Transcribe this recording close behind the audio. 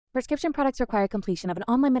Prescription products require completion of an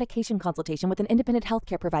online medication consultation with an independent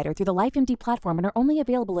healthcare provider through the LifeMD platform and are only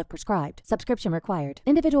available if prescribed. Subscription required.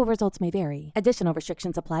 Individual results may vary. Additional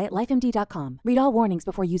restrictions apply at lifemd.com. Read all warnings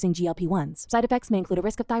before using GLP-1s. Side effects may include a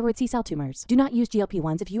risk of thyroid C-cell tumors. Do not use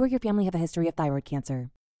GLP-1s if you or your family have a history of thyroid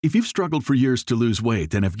cancer. If you've struggled for years to lose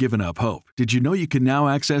weight and have given up hope, did you know you can now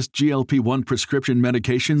access GLP-1 prescription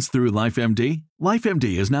medications through LifeMD?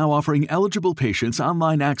 LifeMD is now offering eligible patients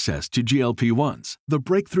online access to GLP-1s, the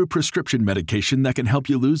breakthrough prescription medication that can help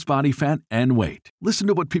you lose body fat and weight. Listen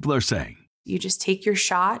to what people are saying. You just take your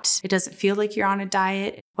shot. It doesn't feel like you're on a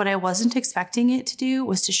diet. What I wasn't expecting it to do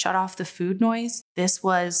was to shut off the food noise. This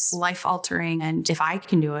was life-altering, and if I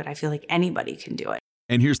can do it, I feel like anybody can do it.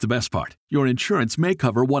 And here's the best part. Your insurance may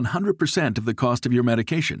cover 100% of the cost of your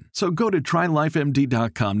medication. So go to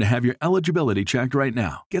TryLifeMD.com to have your eligibility checked right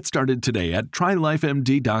now. Get started today at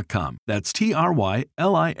TryLifeMD.com. That's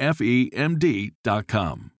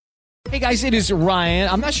TryLifeMD.com. Hey guys, it is Ryan.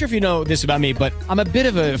 I'm not sure if you know this about me, but I'm a bit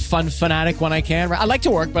of a fun fanatic when I can. I like to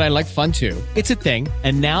work, but I like fun too. It's a thing.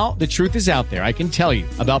 And now the truth is out there. I can tell you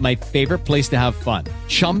about my favorite place to have fun.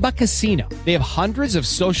 Chumba Casino. They have hundreds of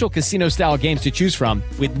social casino style games to choose from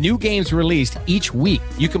with new games released each week.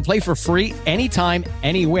 You can play for free anytime,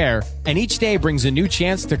 anywhere. And each day brings a new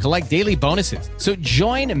chance to collect daily bonuses. So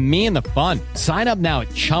join me in the fun. Sign up now at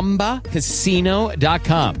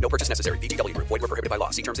ChumbaCasino.com. No purchase necessary. VGW. Void where prohibited by law.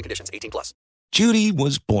 See terms and conditions. 18+. Judy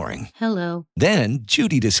was boring. Hello. Then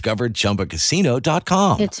Judy discovered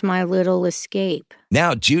ChumbaCasino.com. It's my little escape.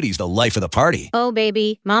 Now Judy's the life of the party. Oh,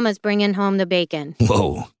 baby, mama's bringing home the bacon.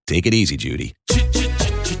 Whoa, take it easy, Judy.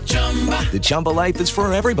 The Chumba life is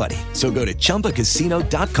for everybody. So go to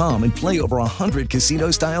ChumbaCasino.com and play over 100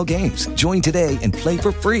 casino-style games. Join today and play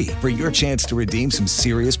for free for your chance to redeem some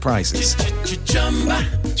serious prizes.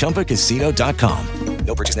 ChumbaCasino.com.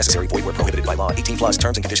 No purchase necessary. Void where prohibited by law. 18+.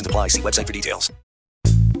 Terms and conditions apply. See website for details.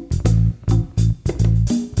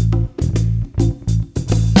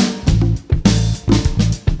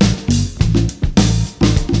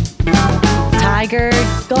 Tiger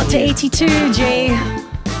got to 82, Jay.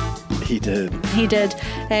 He did. He did.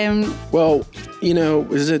 Well,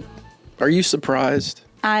 are you surprised?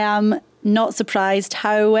 I am not surprised.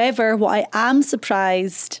 However, what I am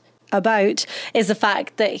surprised about is the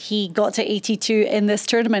fact that he got to 82 in this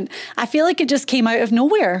tournament. I feel like it just came out of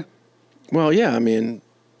nowhere. Well, yeah, I mean,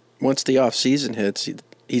 once the off season hits,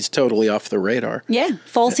 he's totally off the radar. Yeah,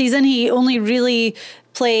 fall season, he only really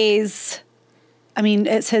plays,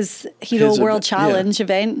 it's his Hero World Challenge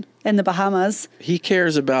event in the Bahamas. He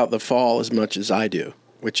cares about the fall as much as I do,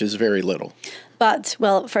 which is very little. But,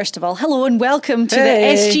 well, first of all, hello and welcome to the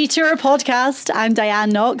SG Tour podcast. I'm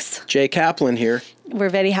Diane Knox. Jay Kaplan here. We're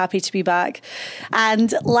very happy to be back.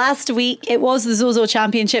 And last week, it was the Zozo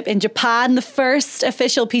Championship in Japan, the first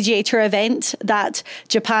official PGA Tour event that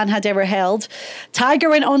Japan had ever held. Tiger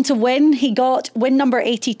went on to win. He got win number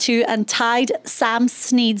 82 and tied Sam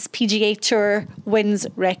Snead's PGA Tour wins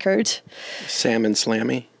record. Salmon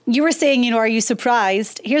Slammy. You were saying, are you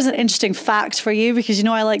surprised? Here's an interesting fact for you, because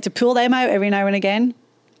I like to pull them out every now and again.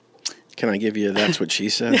 Can I give you that's what she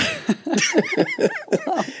said?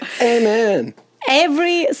 Amen.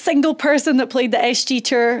 Every single person that played the SG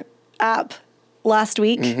Tour app last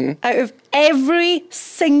week, out of every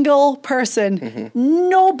single person,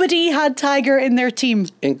 nobody had Tiger in their team.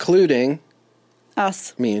 Including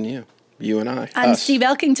us. Me and you. You and I. And us. Steve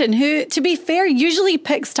Elkington, who, to be fair, usually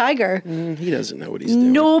picks Tiger. He doesn't know what he's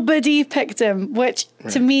doing. Nobody picked him, which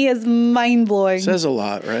to me is mind-blowing. Says a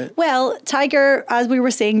lot, right? Well, Tiger, as we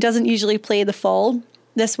were saying, doesn't usually play the fall.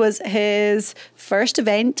 This was his first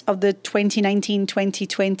event of the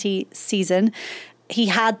 2019-2020 season. He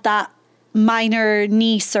had that minor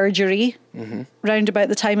knee surgery round about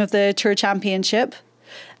the time of the Tour Championship.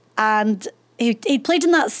 And he played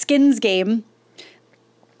in that skins game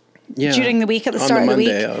during the week at the start of the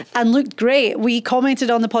week and looked great. We commented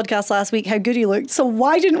on the podcast last week how good he looked. So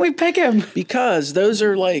why didn't we pick him? Because those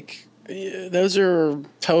are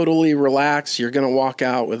totally relaxed. You're going to walk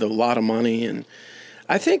out with a lot of money. And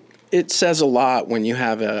I think it says a lot when you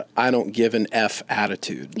have a I don't give an F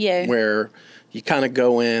attitude. Yeah. Where you kind of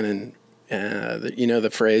go in and, the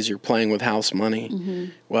phrase, you're playing with house money.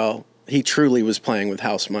 Well, he truly was playing with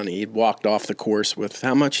house money. He'd walked off the course with,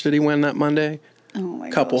 how much did he win that Monday? Oh my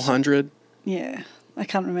gosh. Couple hundred. Yeah, I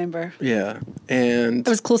can't remember. Yeah, and it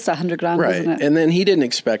was close to 100 grand, right. wasn't it? And then he didn't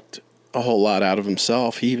expect a whole lot out of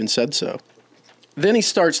himself. He even said so. Then he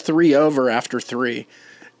starts 3 over after 3,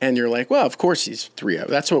 and you're like, well, of course he's 3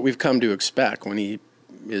 over. That's what we've come to expect when he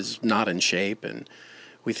is not in shape, and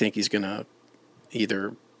we think he's going to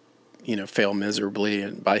either, fail miserably,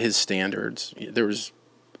 and by his standards, there was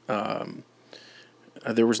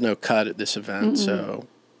There was no cut at this event, so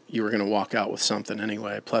you were going to walk out with something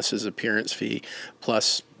anyway, plus his appearance fee,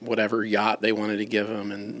 plus whatever yacht they wanted to give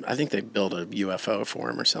him. And I think they built a UFO for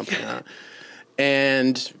him or something.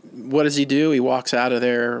 And what does he do? He walks out of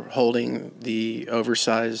there holding the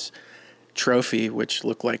oversized trophy, which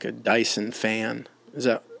looked like a Dyson fan.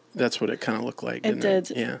 That's what it kind of looked like, didn't it?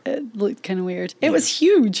 Did. Yeah. It looked kind of weird. It was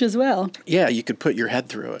huge as well. Yeah, you could put your head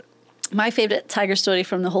through it. My favourite tiger story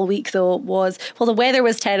from the whole week, though, was, well, the weather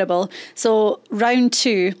was terrible. So round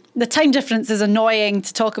 2, the time difference is annoying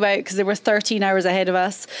to talk about because they were 13 hours ahead of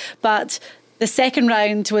us. But the second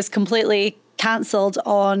round was completely cancelled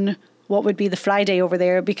on what would be the Friday over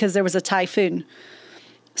there because there was a typhoon.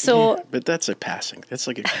 So, yeah, but that's a passing. That's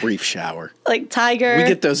like a brief shower. Like Tiger. We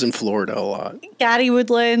get those in Florida a lot. Gary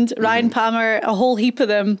Woodland, Ryan Palmer, a whole heap of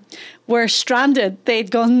them were stranded.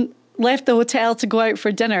 They'd left the hotel to go out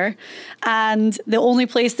for dinner, and the only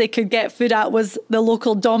place they could get food at was the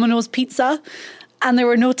local Domino's pizza, and there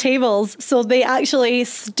were no tables, so they actually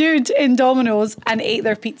stood in Domino's and ate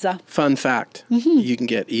their pizza. Fun fact, you can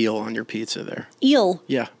get eel on your pizza there. Eel?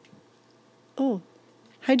 Yeah. Oh,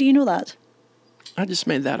 how do you know that? I just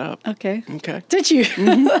made that up. Okay. Did you?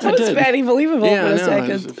 That was very believable for a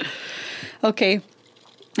second. Okay.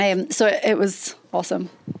 So it was awesome.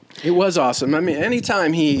 It was awesome. I mean,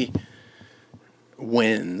 anytime he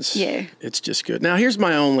wins, it's just good. Now, here's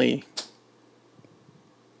my only,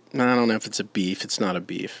 I don't know if it's a beef. It's not a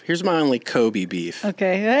beef. Here's my only Kobe beef.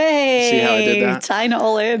 Okay. Hey. See how I did that? Tying it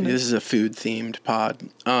all in. This is a food-themed pod.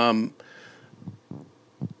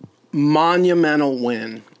 Monumental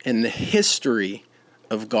win in the history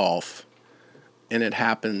of golf, and it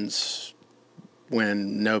happens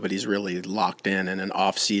when nobody's really locked in an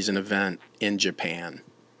off-season event in Japan.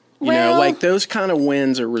 You know, like those kind of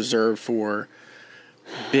wins are reserved for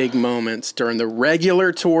big moments during the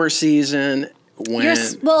regular tour season.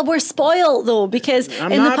 We're spoiled though, because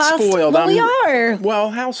I'm in not the past, spoiled. Well, we are.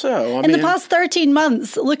 Well, how so? In the past 13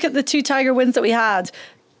 months, look at the 2 Tiger wins that we had.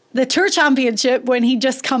 The Tour Championship when he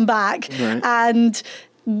just come back, and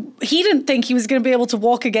he didn't think he was going to be able to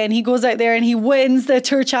walk again. He goes out there and he wins the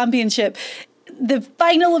Tour Championship. The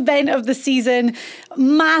final event of the season,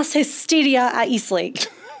 mass hysteria at Eastlake.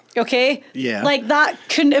 Okay? Yeah. Like that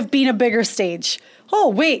couldn't have been a bigger stage. Oh,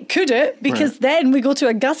 wait, could it? Because then we go to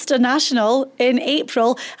Augusta National in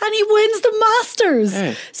April and he wins the Masters.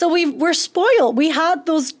 Hey. So we're spoiled. We had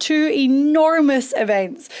those 2 enormous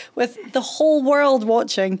events with the whole world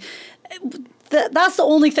watching. That's the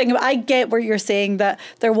only thing. I get where you're saying that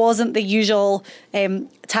there wasn't the usual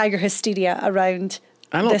Tiger hysteria around.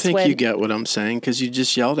 I don't think you get what I'm saying because you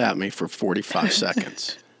just yelled at me for 45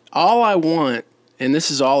 seconds. All I want, and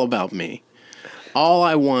this is all about me, all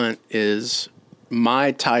I want is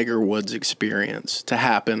my Tiger Woods experience to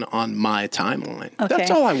happen on my timeline. Okay.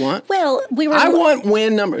 That's all I want. Well, I want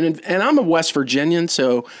win number, and I'm a West Virginian,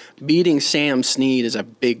 so beating Sam Snead is a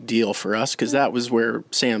big deal for us because that was where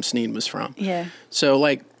Sam Snead was from. Yeah. So,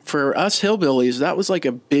 like, for us hillbillies, that was like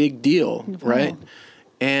a big deal, right?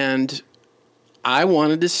 And I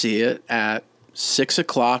wanted to see it at 6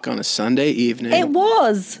 o'clock on a Sunday evening. It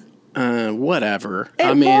was. Whatever.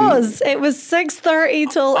 It was 6:30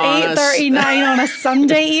 till 8:39 on a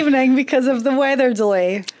Sunday evening because of the weather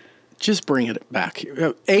delay. Just bring it back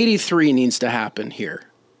here. 83 needs to happen here.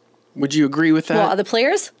 Would you agree with that? What, the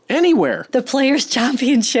Players? Anywhere. The Players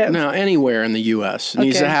Championship. No, anywhere in the U.S. It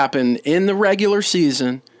needs to happen in the regular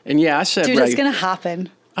season. And yeah, I said it's going to happen.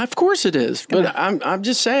 Of course it is. But I'm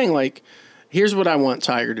just saying, like, here's what I want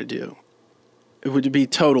Tiger to do. It would be a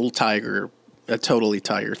totally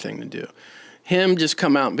Tiger thing to do. Him just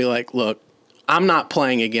come out and be like, look, I'm not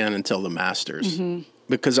playing again until the Masters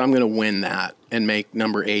because I'm going to win that and make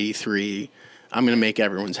number 83. I'm going to make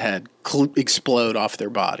everyone's head explode off their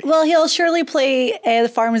body. Well, he'll surely play the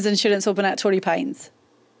Farmers Insurance Open at Torrey Pines.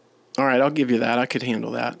 All right, I'll give you that. I could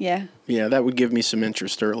handle that. Yeah. Yeah, that would give me some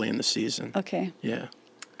interest early in the season. Okay. Yeah.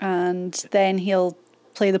 And then he'll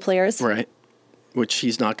play the Players. Right. Which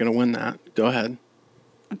he's not going to win that. Go ahead.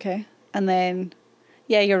 Okay. And then,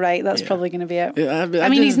 yeah, you're right. That's probably going to be it. Yeah, I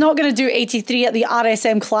mean, he's not going to do 83 at the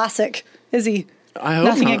RSM Classic, is he? I hope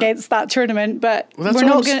Nothing not. against that tournament, but we're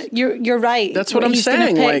not going to. You're right. That's what I'm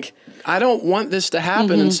saying. Like, I don't want this to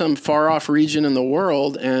happen in some far off region in the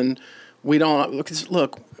world, and we don't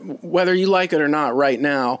look. Whether you like it or not, right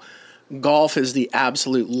now, golf is the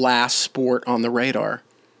absolute last sport on the radar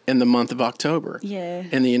in the month of October. Yeah.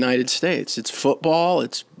 In the United States, it's football,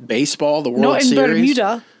 it's baseball, the World not in Series.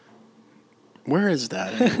 Bermuda. Where is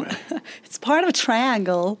that anyway? It's part of a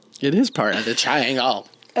triangle. It is part of the triangle.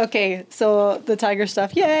 Okay, so the Tiger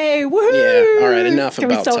stuff, yay, woohoo! Yeah, all right, enough Can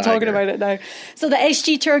about we stop Tiger. talking about it now? So the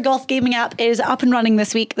SG Tour golf gaming app is up and running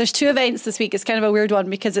this week. There's 2 events this week. It's kind of a weird one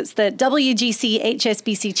because it's the WGC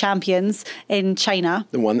HSBC Champions in China.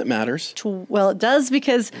 The one that matters. Well, it does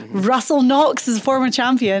because Russell Knox is a former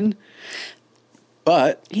champion.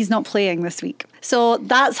 But he's not playing this week. So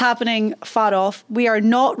that's happening far off. We are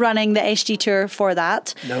not running the SG Tour for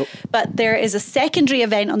that. Nope. But there is a secondary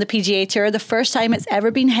event on the PGA Tour, the first time it's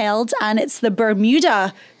ever been held, and it's the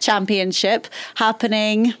Bermuda Championship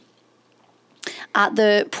happening at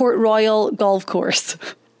the Port Royal Golf Course.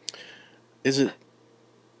 Is it?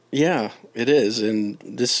 Yeah, it is. And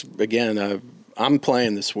this, again, I'm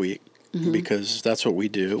playing this week because that's what we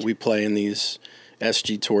do. We play in these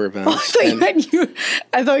SG Tour events.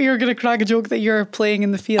 I thought you were going to crack a joke that you're playing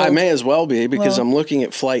in the field. I may as well be because I'm looking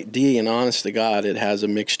at Flight D, and honest to God, it has a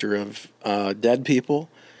mixture of dead people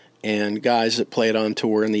and guys that played on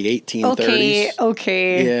tour in the 1830s.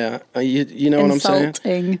 Okay. Yeah. You know what I'm saying?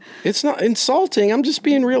 Insulting. It's not insulting. I'm just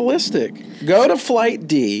being realistic. Go to Flight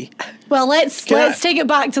D. Well, let's take it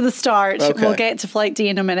back to the start. Okay. We'll get to Flight D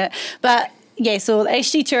in a minute. But yeah, so the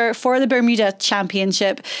SG Tour for the Bermuda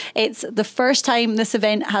Championship, it's the first time this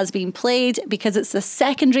event has been played because it's the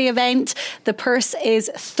secondary event. The purse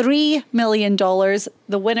is $3 million.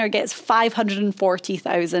 The winner gets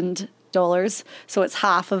 $540,000. So it's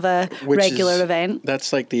half of a regular event.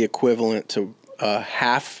 That's like the equivalent to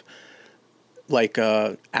half, like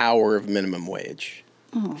a hour of minimum wage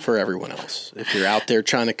for everyone else. If you're out there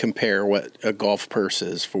trying to compare what a golf purse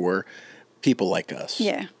is for people like us.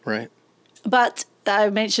 Yeah. Right? But I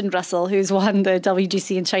mentioned Russell, who's won the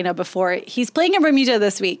WGC in China before. He's playing in Bermuda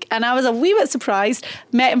this week, and I was a wee bit surprised.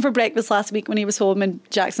 Met him for breakfast last week when he was home in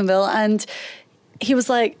Jacksonville, and he was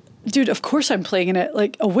like, dude, of course I'm playing in it.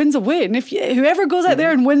 Like, a win's a win. If whoever goes out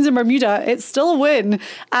there and wins in Bermuda, it's still a win,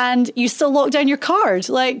 and you still lock down your card.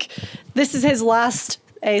 Like, this is his last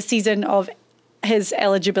season of his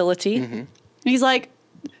eligibility. And he's like,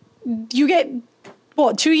 you get,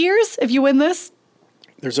 2 years if you win this?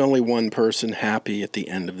 There's only one person happy at the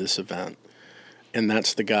end of this event, and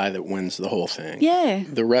that's the guy that wins the whole thing. Yeah.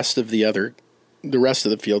 The rest of the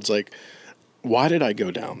field's like, why did I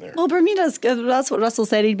go down there? Well, Bermuda's, that's what Russell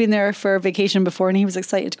said. He'd been there for vacation before, and he was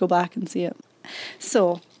excited to go back and see it.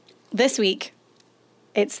 So this week,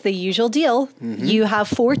 it's the usual deal. You have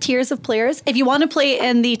 4 tiers of players. If you want to play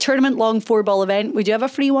in the tournament long 4-ball event, we do have a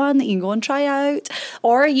free one that you can go and try out,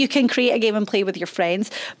 or you can create a game and play with your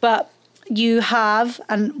friends. But you have,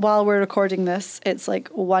 and while we're recording this, it's like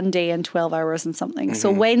 1 day and 12 hours and something. So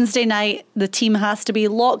Wednesday night, the team has to be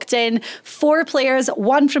locked in. 4 players,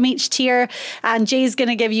 1 from each tier. And Jay's going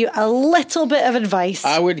to give you a little bit of advice.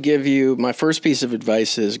 I would give you, my first piece of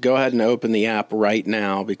advice is go ahead and open the app right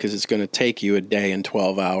now because it's going to take you a day and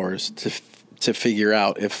 12 hours to figure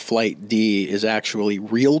out if Flight D is actually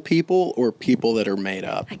real people or people that are made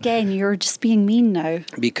up. Again, you're just being mean now.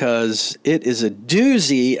 Because it is a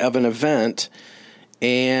doozy of an event.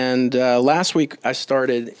 And last week I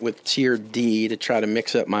started with Tier D to try to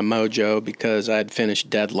mix up my mojo because I had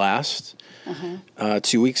finished dead last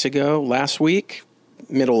 2 weeks ago. Last week,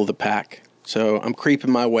 middle of the pack. So I'm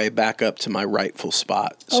creeping my way back up to my rightful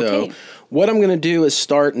spot. So what I'm going to do is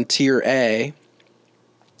start in Tier A.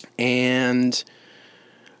 And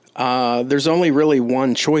there's only really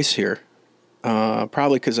one choice here,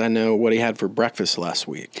 probably because I know what he had for breakfast last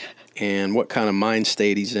week and what kind of mind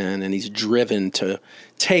state he's in, and he's driven to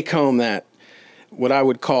take home that, what I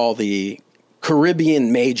would call the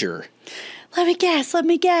Caribbean major. Let me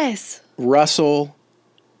guess. Russell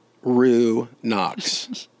Rue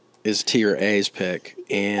Knox is Tier A's pick.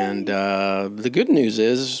 And the good news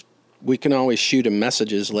is we can always shoot him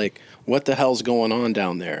messages like, what the hell's going on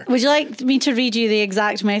down there? Would you like me to read you the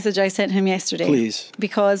exact message I sent him yesterday? Please.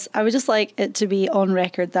 Because I would just like it to be on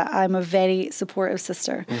record that I'm a very supportive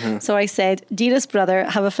sister. So I said, dearest brother,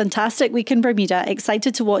 have a fantastic week in Bermuda.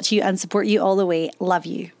 Excited to watch you and support you all the way. Love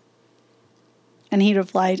you. And he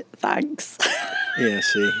replied, thanks. Yeah,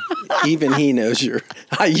 see, even he knows you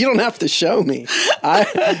don't have to show me.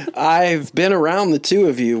 I've been around the two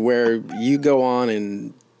of you where you go on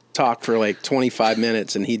and talk for like 25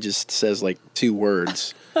 minutes and he just says like 2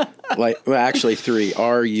 words. Actually 3.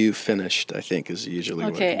 Are you finished? I think is usually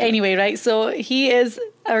okay. Anyway, right. So he is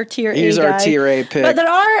our Tier A guy. He's our Tier A pick. But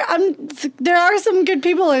there are some good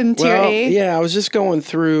people in Tier A. Yeah, I was just going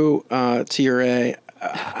through Tier A.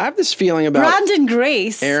 I have this feeling about Brandon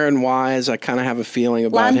Grace. Aaron Wise. I kind of have a feeling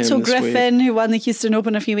about him Lanto this Griffin, week. who won the Houston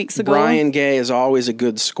Open a few weeks ago. Brian Gay is always a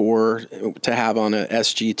good scorer to have on a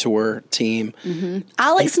SG Tour team.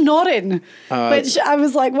 Alex Noren, which I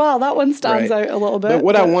was like, wow, that one stands out a little bit. But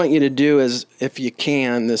what I want you to do is, if you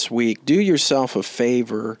can this week, do yourself a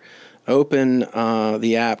favor. Open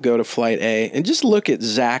the app, go to Flight A, and just look at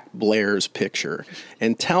Zach Blair's picture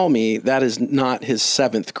and tell me that is not his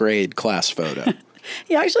 7th grade class photo.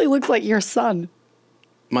 He actually looks like your son.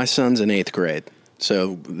 My son's in 8th grade,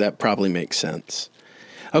 so that probably makes sense.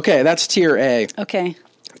 Okay, that's Tier A. Okay.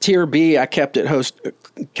 Tier B, I kept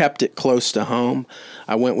it close to home.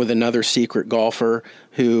 I went with another secret golfer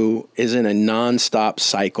who is in a nonstop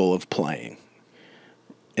cycle of playing,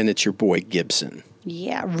 and it's your boy Gibson.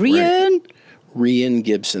 Yeah, Rian. Rian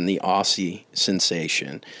Gibson, the Aussie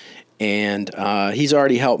sensation. And he's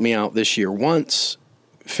already helped me out this year once.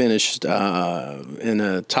 Finished in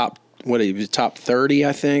a top 30,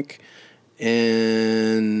 I think.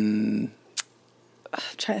 And I'm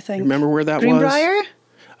trying to think. Remember where that Greenbrier?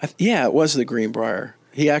 was? Yeah, it was the Greenbrier.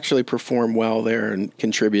 He actually performed well there and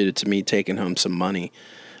contributed to me taking home some money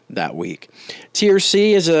that week. Tier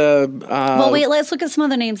C is a... well, wait, let's look at some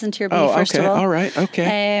other names in Tier B first of all. All right,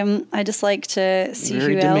 okay. I just like to see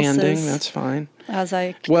Very who demanding, else is... that's fine.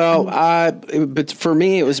 But for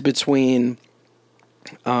me, it was between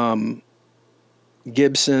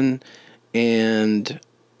Gibson and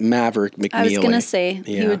Maverick McNeely. I was going to say,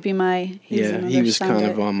 he would be my... He was kind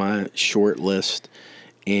of on my short list.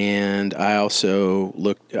 And I also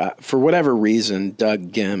looked, for whatever reason,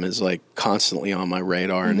 Doug Gim is like constantly on my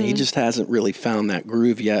radar, and he just hasn't really found that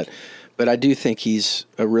groove yet. But I do think he's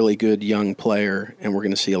a really good young player, and we're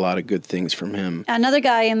going to see a lot of good things from him. Another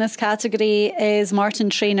guy in this category is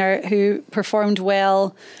Martin Traynor, who performed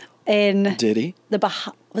well in... Did he?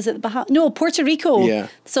 Was it the Bahamas? No, Puerto Rico. Yeah.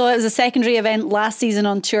 So it was a secondary event last season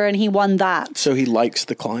on tour, and he won that. So he likes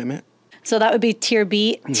the climate? So that would be Tier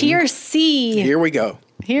B. Tier C. Here we go.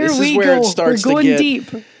 This is where it starts We're going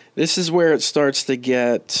deep. This is where it starts to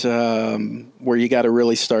get where you got to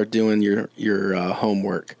really start doing your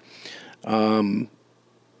homework. I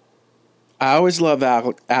always love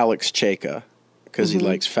Alex Cheka because he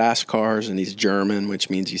likes fast cars and he's German,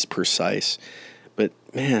 which means he's precise. But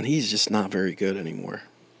man, he's just not very good anymore.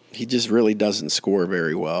 He just really doesn't score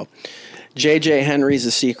very well. JJ Henry's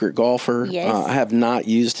a secret golfer. Yes. I have not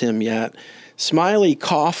used him yet. Smiley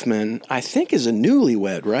Kaufman, I think, is a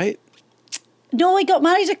newlywed, right? No, he got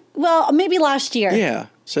married, maybe last year. Yeah.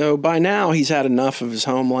 So by now, he's had enough of his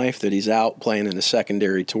home life that he's out playing in a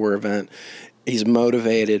secondary tour event. He's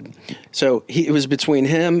motivated. So it was between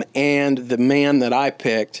him and the man that I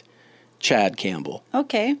picked, Chad Campbell.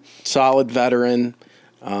 Okay. Solid veteran.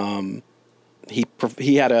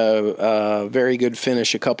 He had a very good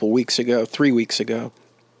finish 3 weeks ago.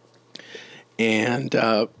 And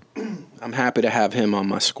I'm happy to have him on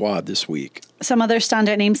my squad this week. Some other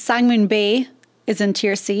standout names. Sangmoon Bae is in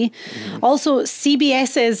Tier C. Also,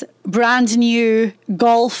 CBS's brand new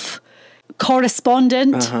golf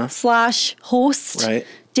correspondent / host,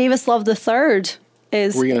 Davis Love III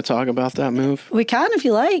is... We're going to talk about that move? We can if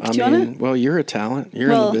you like. Do you want to? Well, you're a talent.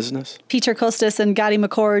 You're in the business. Peter Costas and Gary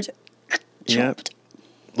McCord. Yep.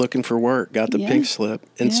 Looking for work. Got the pink slip.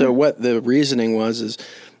 And so what the reasoning was is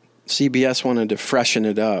CBS wanted to freshen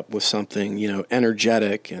it up with something,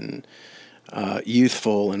 energetic and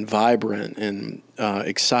youthful and vibrant and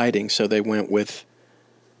exciting. So they went with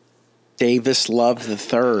Davis Love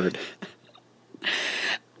III.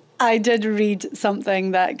 I did read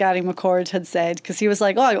something that Gary McCord had said because he was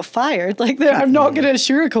like, I got fired. Like, I'm not going to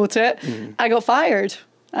sugarcoat it. I got fired.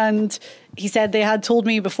 And he said they had told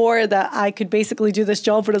me before that I could basically do this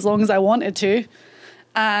job for as long as I wanted to.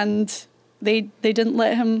 And they didn't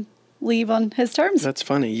let him leave on his terms. That's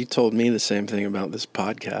funny. You told me the same thing about this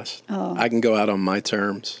podcast. Oh. I can go out on my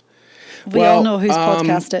terms. We all know whose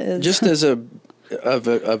podcast it is. Just as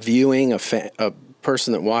a viewing, a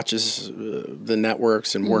person that watches the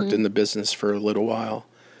networks and worked in the business for a little while,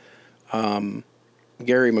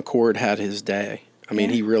 Gary McCord had his day. I mean,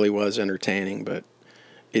 he really was entertaining, but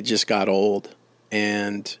it just got old.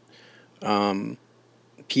 And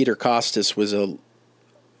Peter Costas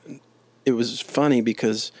it was funny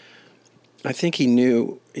because I think he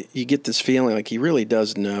knew, you get this feeling like he really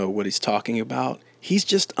does know what he's talking about. He's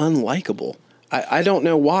just unlikable. I don't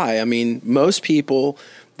know why. I mean, most people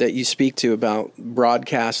that you speak to about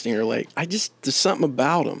broadcasting are like, there's something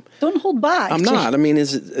about him. Don't hold back. I'm not. I mean,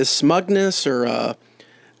 is it a smugness or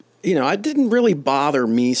it didn't really bother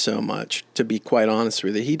me so much, to be quite honest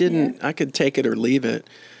with you. He didn't, I could take it or leave it.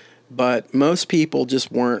 but most people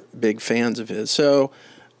just weren't big fans of his. So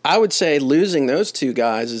I would say losing those two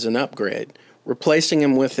guys is an upgrade. Replacing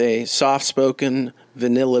him with a soft-spoken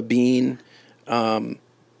vanilla bean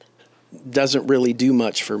doesn't really do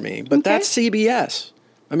much for me. But that's CBS.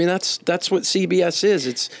 I mean, that's what CBS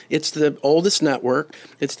is. It's the oldest network.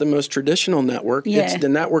 It's the most traditional network. Yeah. It's the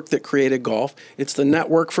network that created golf. It's the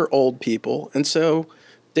network for old people. And so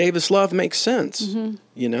Davis Love makes sense,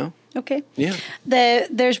 you know? Okay. Yeah.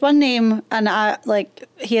 There's one name, and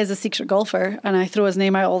he is a secret golfer, and I throw his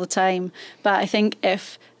name out all the time. But I think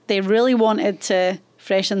if they really wanted to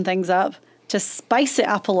freshen things up, to spice it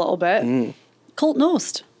up a little bit, Colt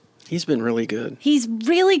Knost. He's been really good. He's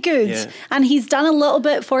really good. Yeah. And he's done a little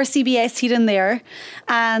bit for CBS here and there.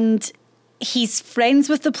 And he's friends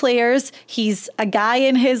with the players. He's a guy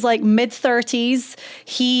in his mid-30s.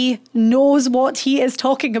 He knows what he is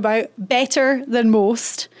talking about better than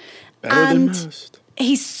most.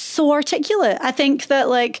 He's so articulate. I think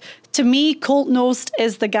that, to me, Colt Knost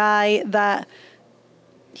is the guy that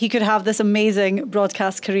he could have this amazing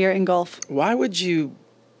broadcast career in golf. Why would you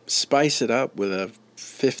spice it up with a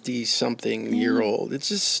 50-something-year-old?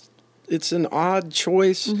 It's an odd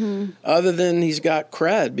choice, other than he's got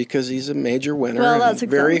cred because he's a major winner and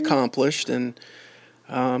very accomplished, and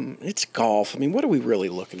it's golf. I mean, what are we really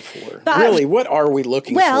looking for? What are we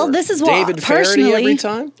looking for? Well, this is what David Faraday every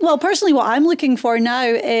time? Well, personally, what I'm looking for now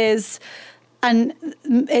is... And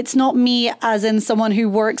it's not me as in someone who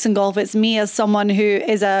works in golf. It's me as someone who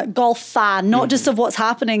is a golf fan, not just of what's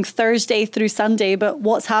happening Thursday through Sunday, but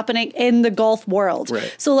what's happening in the golf world.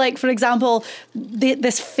 Right. So, for example,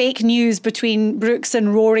 this fake news between Brooks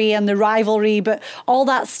and Rory and the rivalry, but all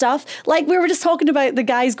that stuff. We were just talking about the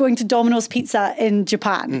guys going to Domino's Pizza in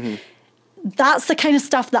Japan. That's the kind of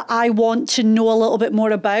stuff that I want to know a little bit more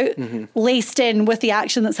about, laced in with the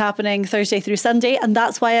action that's happening Thursday through Sunday. And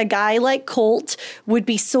that's why a guy like Colt would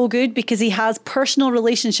be so good, because he has personal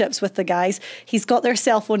relationships with the guys. He's got their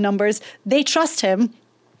cell phone numbers. They trust him.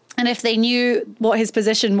 And if they knew what his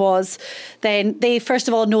position was, then they, first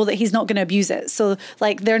of all, know that he's not going to abuse it. So,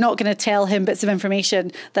 they're not going to tell him bits of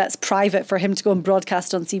information that's private for him to go and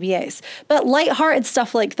broadcast on CBS. But lighthearted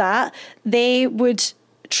stuff like that, they would...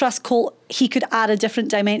 trust Colt. He could add a different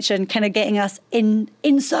dimension, kind of getting us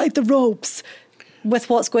inside the ropes with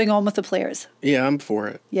what's going on with the players. Yeah, I'm for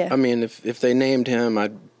it. Yeah. I mean, if they named him,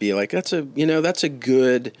 I'd be like, that's a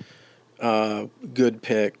good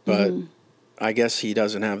pick, but I guess he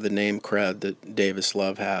doesn't have the name cred that Davis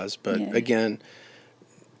Love has. But again,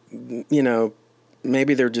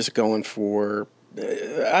 maybe they're just going for.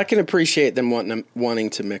 I can appreciate them wanting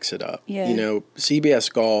to mix it up. Yeah.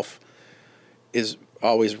 CBS Golf is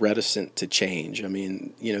always reticent to change. I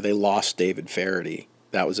mean, they lost David Faraday.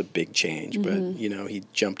 That was a big change, but, he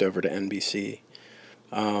jumped over to NBC.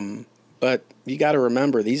 But you got to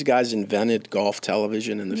remember, these guys invented golf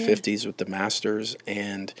television in the 50s with the Masters,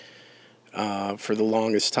 and for the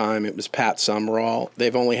longest time, it was Pat Summerall.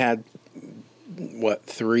 They've only had,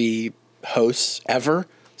 3 hosts ever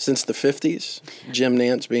since the 50s, Jim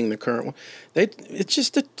Nantz being the current one. It's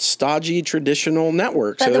just a stodgy traditional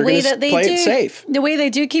network, but so they're going to play it safe. The way they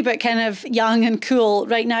do keep it kind of young and cool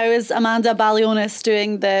right now is Amanda Balionis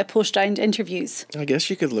doing the post-round interviews. I guess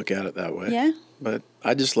you could look at it that way. Yeah. But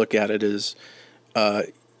I just look at it as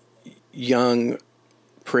young,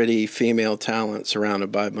 pretty female talent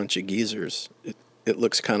surrounded by a bunch of geezers. It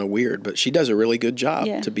looks kind of weird, but she does a really good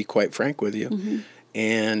job, to be quite frank with you.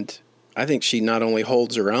 And I think she not only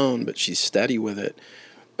holds her own, but she's steady with it.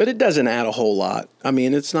 But it doesn't add a whole lot. I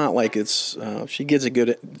mean, it's not like it's she gets a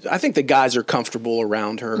good. I think the guys are comfortable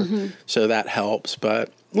around her, so that helps.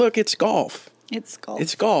 But look, it's golf. It's golf.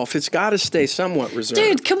 It's golf. It's got to stay somewhat reserved.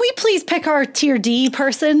 Dude, can we please pick our tier D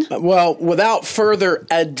person? Well, without further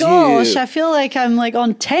ado. Gosh, I feel like I'm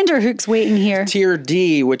on tenterhooks waiting here. Tier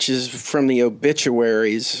D, which is from the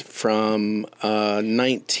obituaries from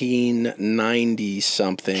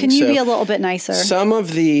 1990-something. Can you be a little bit nicer? Some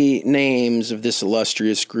of the names of this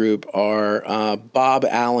illustrious group are Bob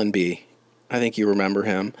Allenby. I think you remember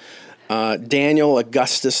him. Daniel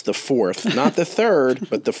Augustus IV. Not the third,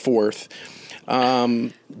 but the fourth.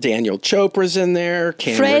 Daniel Chopra's in there,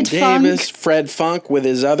 Cameron Davis, Fred Funk with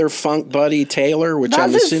his other funk buddy Taylor, which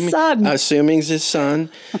I'm assuming is his son.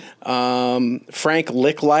 Frank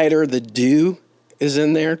Licklider, the Dew, is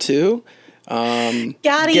in there too.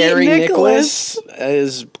 Gary Nicholas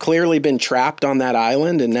has clearly been trapped on that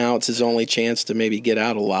island, and now it's his only chance to maybe get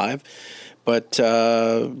out alive. But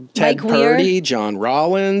Ted Purdy, John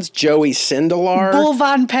Rollins, Joey Sindelar, Bull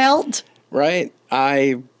Van Pelt. Right.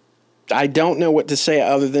 I don't know what to say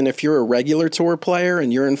other than if you're a regular tour player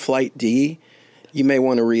and you're in Flight D, you may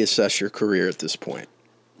want to reassess your career at this point.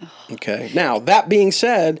 Okay. Now, that being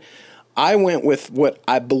said, I went with what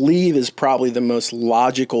I believe is probably the most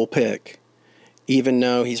logical pick, even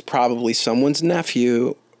though he's probably someone's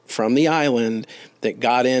nephew from the island that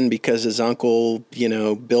got in because his uncle,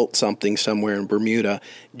 built something somewhere in Bermuda.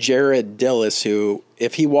 Jared Dillis, who,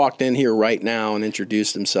 if he walked in here right now and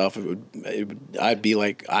introduced himself, I'd be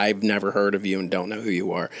like, I've never heard of you and don't know who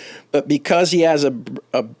you are. But because he has a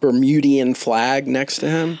Bermudian flag next to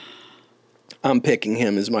him, I'm picking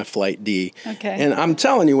him as my flight D. Okay. And I'm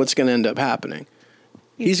telling you what's going to end up happening.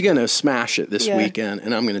 He's going to smash it this weekend,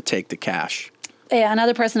 and I'm going to take the cash. Yeah,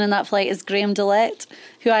 another person in that flight is Graham Dillette,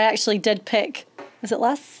 who I actually did pick. Was it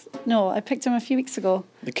last? No, I picked him a few weeks ago.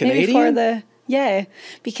 The Canadian?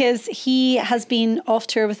 Because he has been off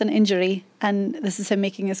tour with an injury, and this is him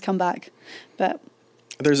making his comeback. But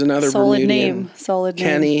there's another solid Bermudian. Solid name.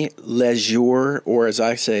 Kenny Leisure, or as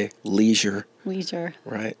I say, Leisure. Leisure.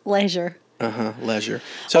 Right. Leisure. Leisure.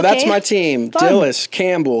 So that's my team. Fun. Dillis,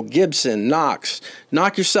 Campbell, Gibson, Knox.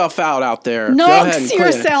 Knock yourself out there. Knocks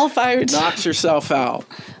yourself out. Knocks yourself out.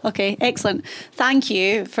 Okay, excellent. Thank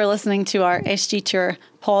you for listening to our SG Tour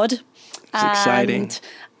pod. It's exciting.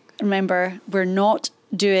 Remember, we're not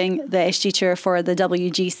doing the SG Tour for the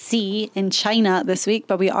WGC in China this week,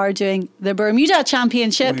 but we are doing the Bermuda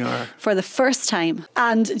Championship for the first time.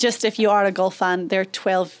 And just if you are a golf fan, they're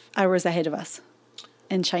 12 hours ahead of us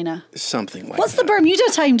in China. Something like What's that. the Bermuda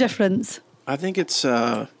time difference? I think it's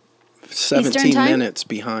 17 minutes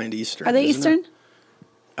behind Eastern. Are they Eastern? It?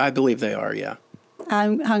 I believe they are, yeah.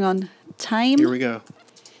 Hang on. Time. Here we go.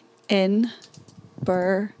 In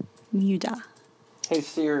Bermuda. Hey,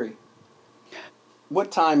 Siri.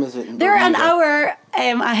 What time is it in They're Bermuda? an hour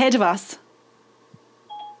ahead of us.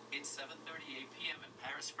 It's 7:38 p.m. in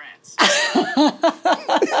Paris, France.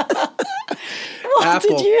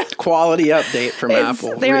 Apple quality update from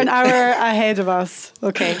Apple. They're an hour ahead of us.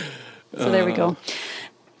 Okay. So there we go.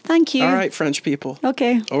 Thank you. All right, French people.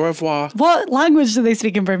 Okay. Au revoir. What language do they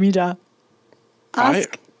speak in Bermuda?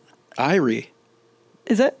 Ask. Irie.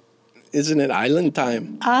 Is it? Isn't it island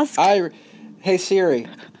time? Ask. Hey, Siri.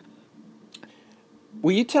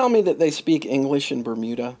 Will you tell me that they speak English in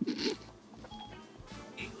Bermuda?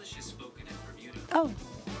 English is spoken in Bermuda. Oh.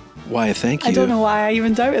 Why, thank you. I don't know why I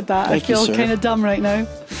even doubted that. Thank I feel you, kind of dumb right now.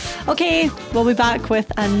 Okay, we'll be back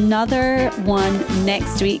with another one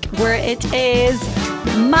next week where it is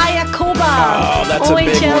Mayakoba. Oh, that's a big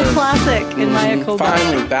OHL one. Classic in Mayakoba.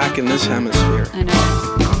 Finally back in this hemisphere. I know.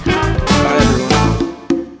 Bye, everyone.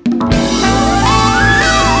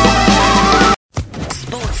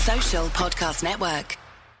 Sports Social Podcast Network.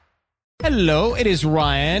 Hello, it is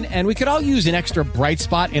Ryan, and we could all use an extra bright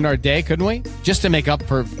spot in our day, couldn't we? Just to make up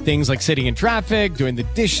for things like sitting in traffic, doing the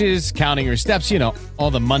dishes, counting your steps,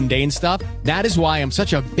 all the mundane stuff. That is why I'm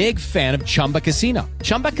such a big fan of Chumba Casino.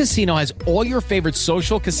 Chumba Casino has all your favorite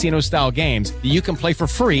social casino-style games that you can play for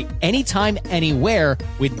free anytime, anywhere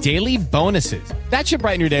with daily bonuses. That should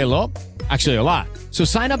brighten your day a little. Actually, a lot. So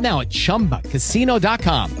sign up now at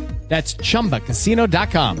ChumbaCasino.com. That's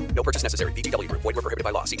ChumbaCasino.com. No purchase necessary. VGW Group. Void where prohibited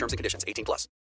by law. See terms and conditions. 18+.